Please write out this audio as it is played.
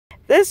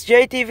This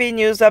JTV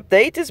News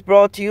Update is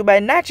brought to you by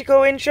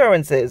Nagico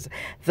Insurances,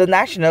 the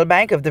National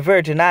Bank of the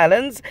Virgin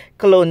Islands,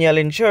 Colonial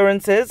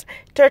Insurances,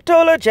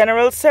 Tortola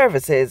General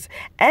Services,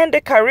 and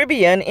the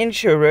Caribbean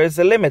Insurers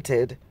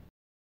Limited.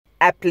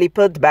 Aptly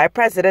put by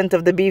President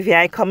of the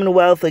BVI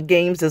Commonwealth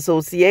Games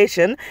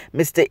Association,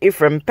 Mr.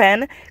 Ephraim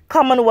Penn,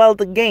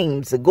 Commonwealth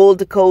Games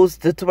Gold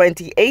Coast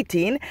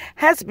 2018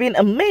 has been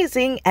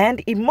amazing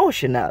and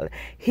emotional.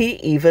 He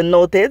even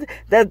noted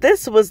that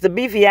this was the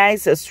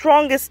BVI's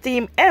strongest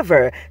team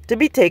ever to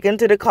be taken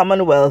to the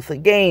Commonwealth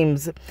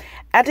Games.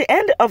 At the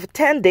end of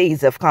 10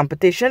 days of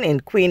competition in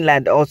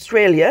Queensland,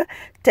 Australia,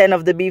 10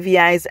 of the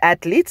BVI's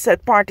athletes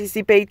had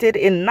participated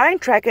in 9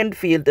 track and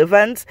field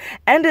events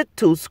and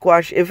 2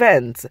 squash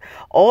events.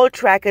 All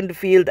track and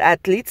field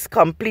athletes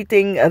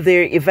completing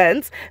their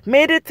events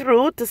made it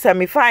through to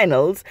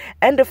semi-finals,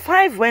 and the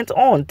 5 went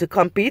on to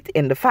compete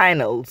in the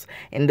finals.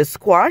 In the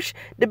squash,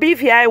 the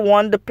BVI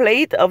won the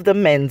plate of the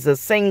men's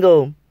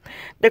single.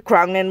 The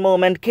crowning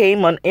moment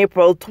came on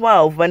April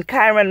 12 when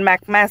Kyron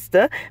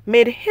McMaster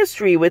made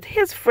history with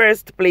his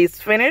first place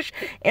finish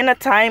in a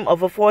time of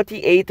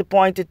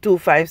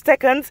 48.25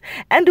 seconds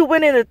and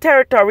winning the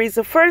territory's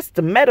first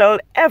medal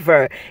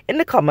ever in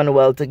the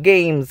Commonwealth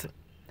Games.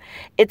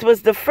 It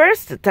was the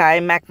first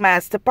time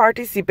McMaster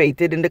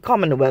participated in the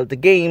Commonwealth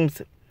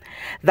Games.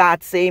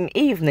 That same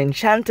evening,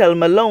 Chantel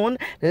Malone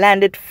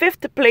landed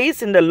 5th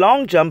place in the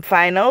long jump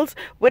finals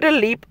with a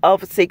leap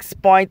of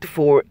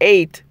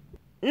 6.48.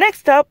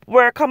 Next up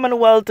were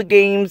Commonwealth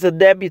Games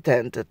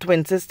debutant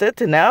twin sister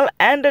Tinel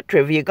and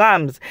Trivia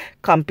Gams,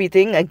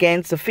 competing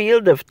against a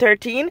field of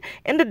 13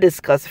 in the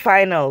discus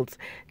finals.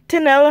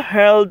 Tinel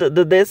hurled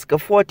the disc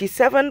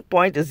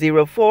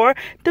 47.04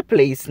 to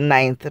place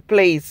 9th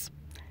place.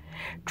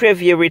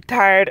 Trivia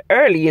retired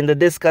early in the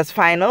discus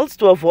finals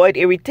to avoid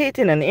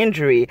irritating an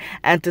injury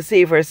and to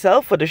save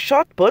herself for the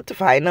shot put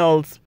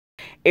finals.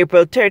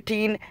 April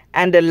 13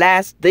 and the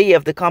last day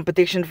of the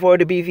competition for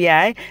the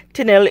BVI,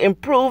 Tinel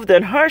improved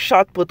on her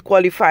shot put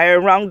qualifier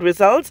round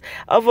results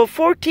of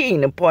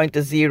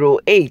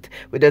 14.08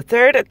 with a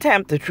third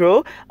attempt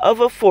throw of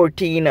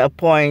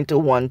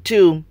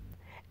 14.12.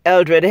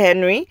 Eldred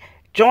Henry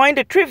joined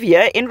the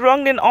Trivia in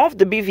rounding off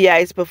the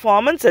BVI's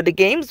performance at the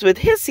games with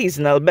his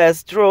seasonal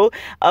best throw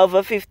of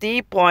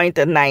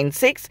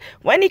 50.96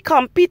 when he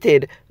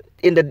competed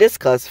in the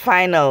discus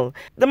final.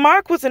 The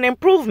mark was an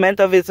improvement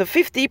of his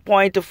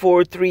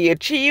 50.43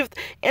 achieved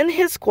in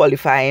his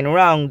qualifying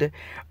round.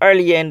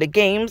 Earlier in the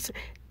games,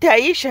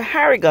 Taisha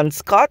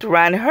Harrigan-Scott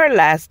ran her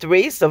last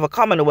race of a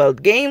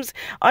Commonwealth Games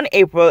on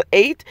April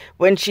 8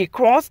 when she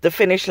crossed the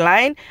finish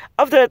line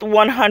of the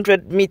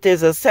 100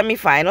 meters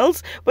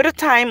semifinals with a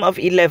time of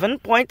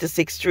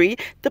 11.63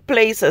 to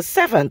place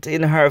 7th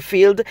in her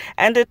field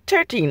and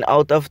 13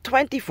 out of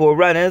 24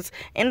 runners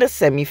in the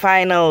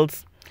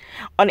semifinals.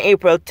 On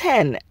April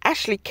 10,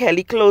 Ashley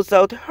Kelly closed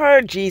out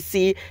her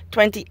GC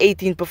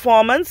 2018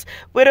 performance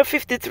with a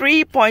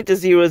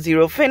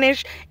 53.00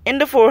 finish in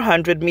the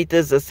 400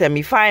 meters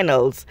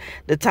semifinals.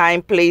 The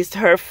time placed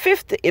her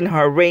 5th in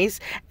her race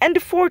and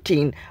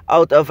 14th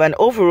out of an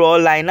overall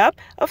lineup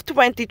of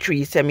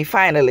 23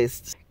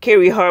 semifinalists.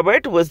 Kerry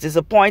Herbert was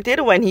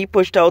disappointed when he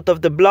pushed out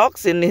of the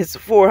blocks in his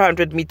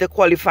 400-meter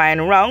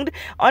qualifying round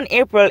on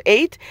April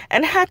 8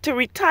 and had to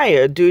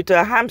retire due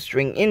to a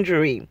hamstring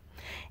injury.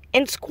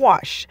 In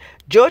squash,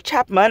 Joe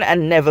Chapman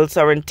and Neville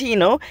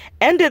Sorrentino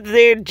ended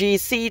their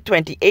GC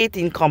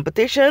 2018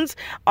 competitions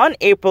on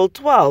April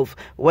 12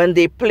 when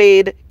they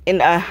played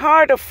in a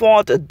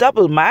hard-fought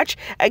double match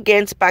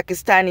against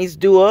Pakistani's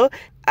duo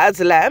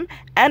Aslam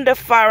and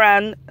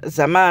Farhan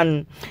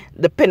Zaman.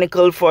 The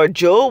pinnacle for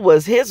Joe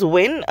was his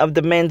win of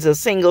the men's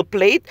single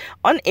plate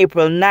on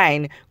April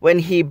 9 when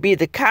he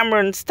beat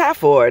Cameron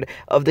Stafford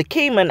of the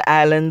Cayman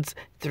Islands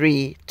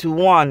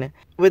 3-1.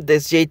 With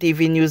this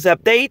JTV News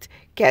Update,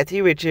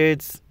 Kathy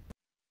Richards.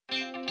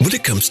 When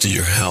it comes to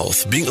your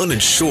health, being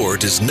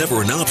uninsured is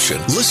never an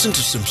option. Listen to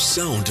some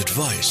sound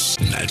advice.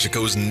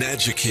 Nagico's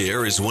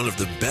NagiCare is one of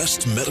the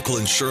best medical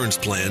insurance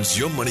plans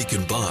your money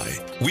can buy.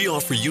 We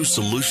offer you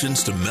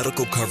solutions to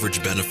medical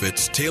coverage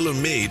benefits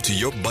tailor-made to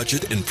your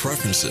budget and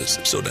preferences,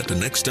 so that the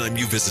next time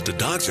you visit a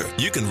doctor,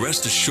 you can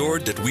rest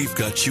assured that we've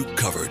got you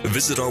covered.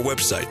 Visit our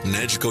website,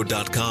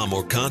 nagico.com,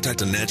 or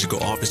contact a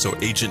Nagico office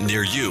or agent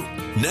near you.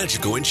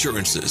 Nagico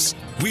Insurances.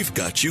 We've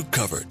got you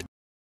covered.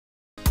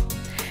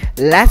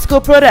 Lasco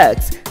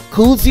Products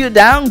cools you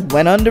down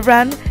when on the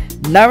run,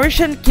 nourish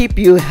and keep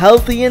you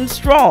healthy and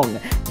strong.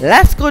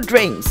 Lasco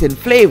drinks in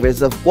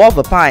flavors of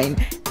guava pine,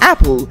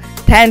 apple,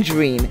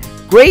 tangerine,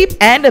 grape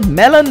and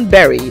melon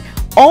berry,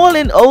 all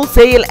in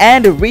wholesale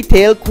and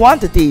retail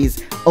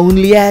quantities,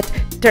 only at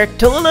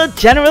Tortola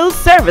General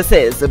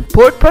Services in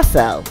Port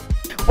Purcell,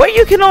 where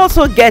you can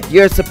also get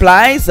your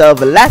supplies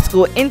of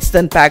Lasco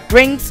instant pack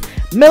drinks,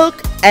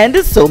 milk and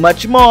so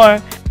much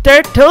more.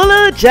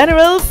 Tortola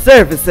General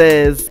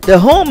Services, the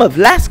home of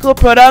Lasco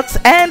products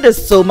and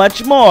so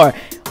much more,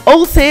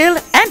 wholesale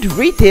and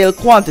retail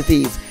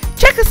quantities.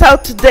 Check us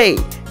out today.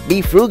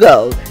 Be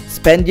frugal,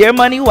 spend your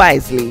money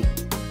wisely.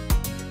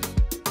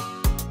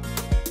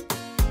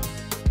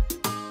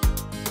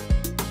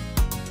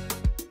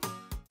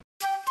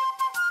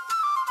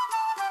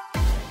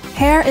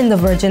 Here in the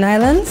Virgin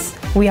Islands,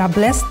 we are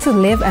blessed to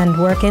live and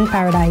work in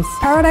paradise.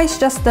 Paradise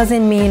just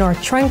doesn't mean our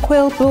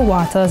tranquil blue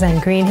waters and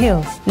green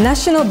hills.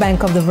 National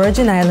Bank of the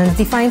Virgin Islands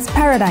defines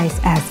paradise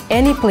as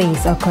any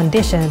place or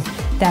condition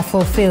that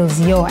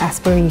fulfills your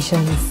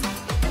aspirations.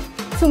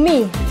 To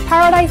me,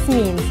 paradise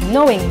means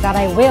knowing that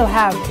I will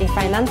have a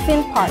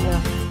financing partner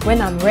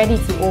when I'm ready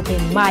to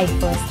open my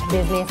first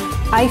business.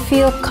 I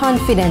feel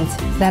confident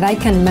that I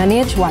can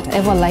manage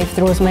whatever life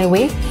throws my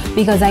way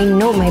because I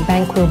know my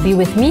bank will be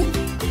with me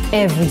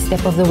every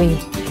step of the way.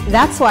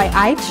 That's why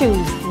I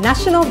choose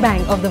National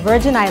Bank of the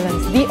Virgin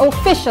Islands, the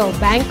official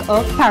bank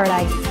of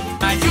paradise.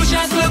 My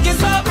future's looking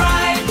so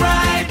bright,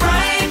 bright,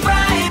 bright,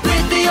 bright,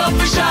 with the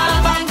official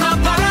bank of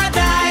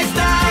paradise,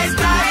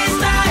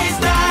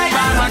 paradise.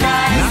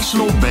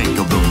 National Bank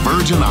of the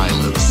Virgin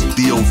Islands,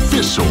 the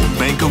official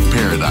bank of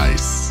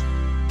paradise.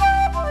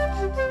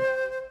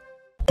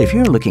 If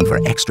you're looking for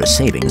extra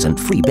savings and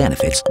free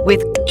benefits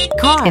with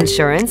car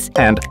insurance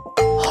and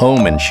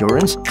home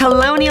insurance,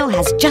 Colonial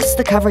has just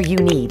the cover you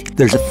need.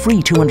 There's a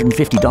free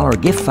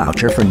 $250 gift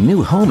voucher for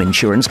new home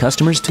insurance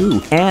customers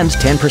too, and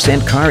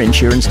 10% car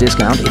insurance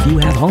discount if you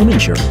have home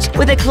insurance.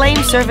 With a claim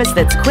service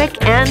that's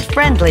quick and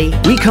friendly.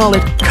 We call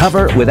it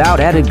cover without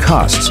added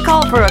costs.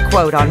 Call for a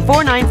quote on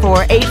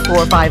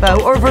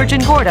 494-8450 or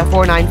Virgin Gorda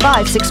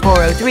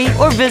 495-6403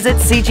 or visit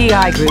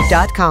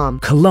cgigroup.com.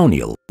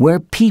 Colonial, where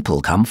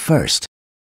people come first.